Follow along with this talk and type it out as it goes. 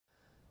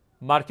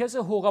مرکز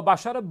حقوق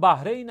بشر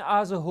بحرین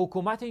از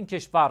حکومت این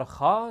کشور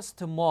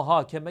خواست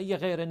محاکمه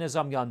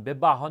غیرنظامیان به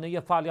بهانه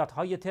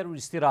فعالیت‌های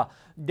تروریستی را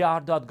در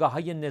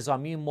دادگاه‌های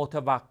نظامی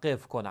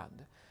متوقف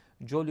کنند.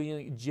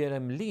 جولی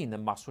جرملین،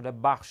 مسئول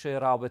بخش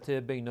روابط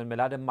بین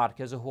الملل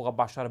مرکز حقوق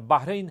بشر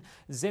بحرین،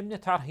 ضمن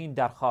طرح این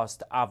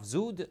درخواست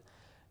افزود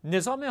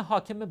نظام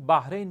حاکم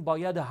بحرین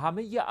باید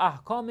همه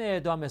احکام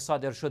اعدام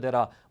صادر شده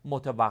را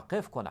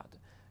متوقف کند.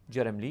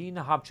 جرملین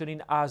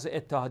همچنین از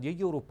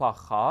اتحادیه اروپا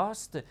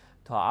خواست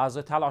تا از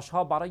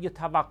تلاش‌ها برای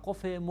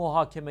توقف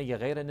محاکمه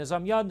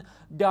غیرنظامیان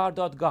در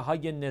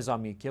دادگاه‌های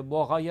نظامی که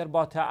مغایر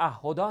با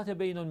تعهدات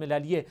بین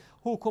المللی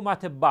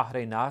حکومت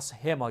بحرین است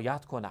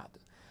حمایت کند.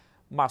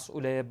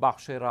 مسئول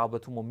بخش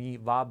روابط عمومی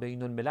و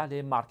بین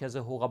الملل مرکز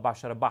حقوق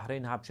بشر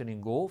بحرین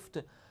همچنین گفت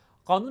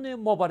قانون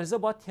مبارزه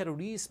با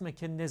تروریسم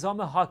که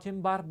نظام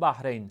حاکم بر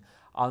بحرین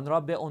آن را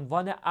به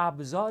عنوان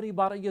ابزاری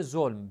برای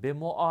ظلم به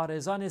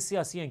معارضان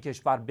سیاسی این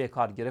کشور به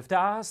کار گرفته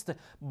است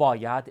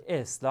باید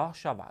اصلاح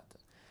شود.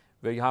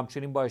 وی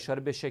همچنین با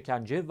اشاره به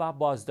شکنجه و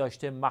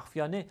بازداشت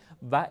مخفیانه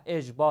و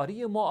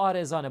اجباری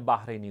معارضان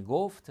بحرینی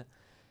گفت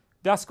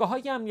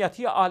دستگاه‌های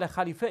امنیتی آل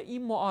خلیفه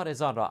این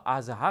معارضان را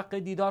از حق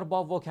دیدار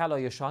با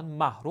وکلایشان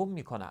محروم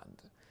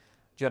می‌کنند.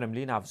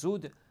 جرملین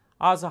افزود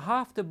از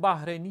 7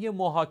 بحرینی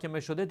محاکمه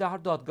شده در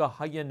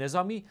دادگاه‌های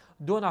نظامی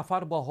 2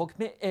 نفر با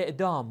حکم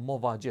اعدام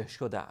مواجه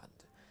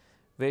شدند.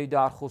 وی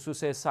در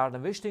خصوص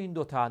سرنوشت این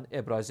 2 تن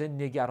ابراز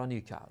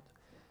نگرانی کرد.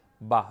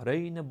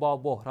 بحرین با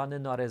بحران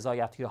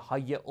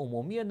نارضایتی‌های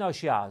عمومی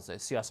ناشی از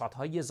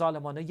سیاست‌های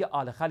ظالمانه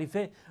آل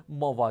خلیفه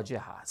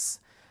مواجه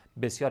است.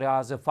 بسیاری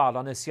از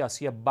فعالان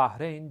سیاسی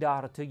بحرین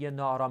در طی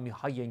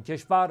ناآرامی‌های این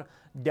کشور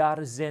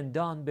در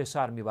زندان به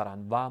سر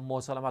میبرند و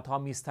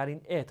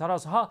مسالمت‌آمیزترین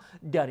اعتراضها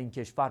در این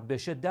کشور به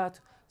شدت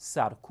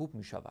سرکوب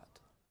می‌شود.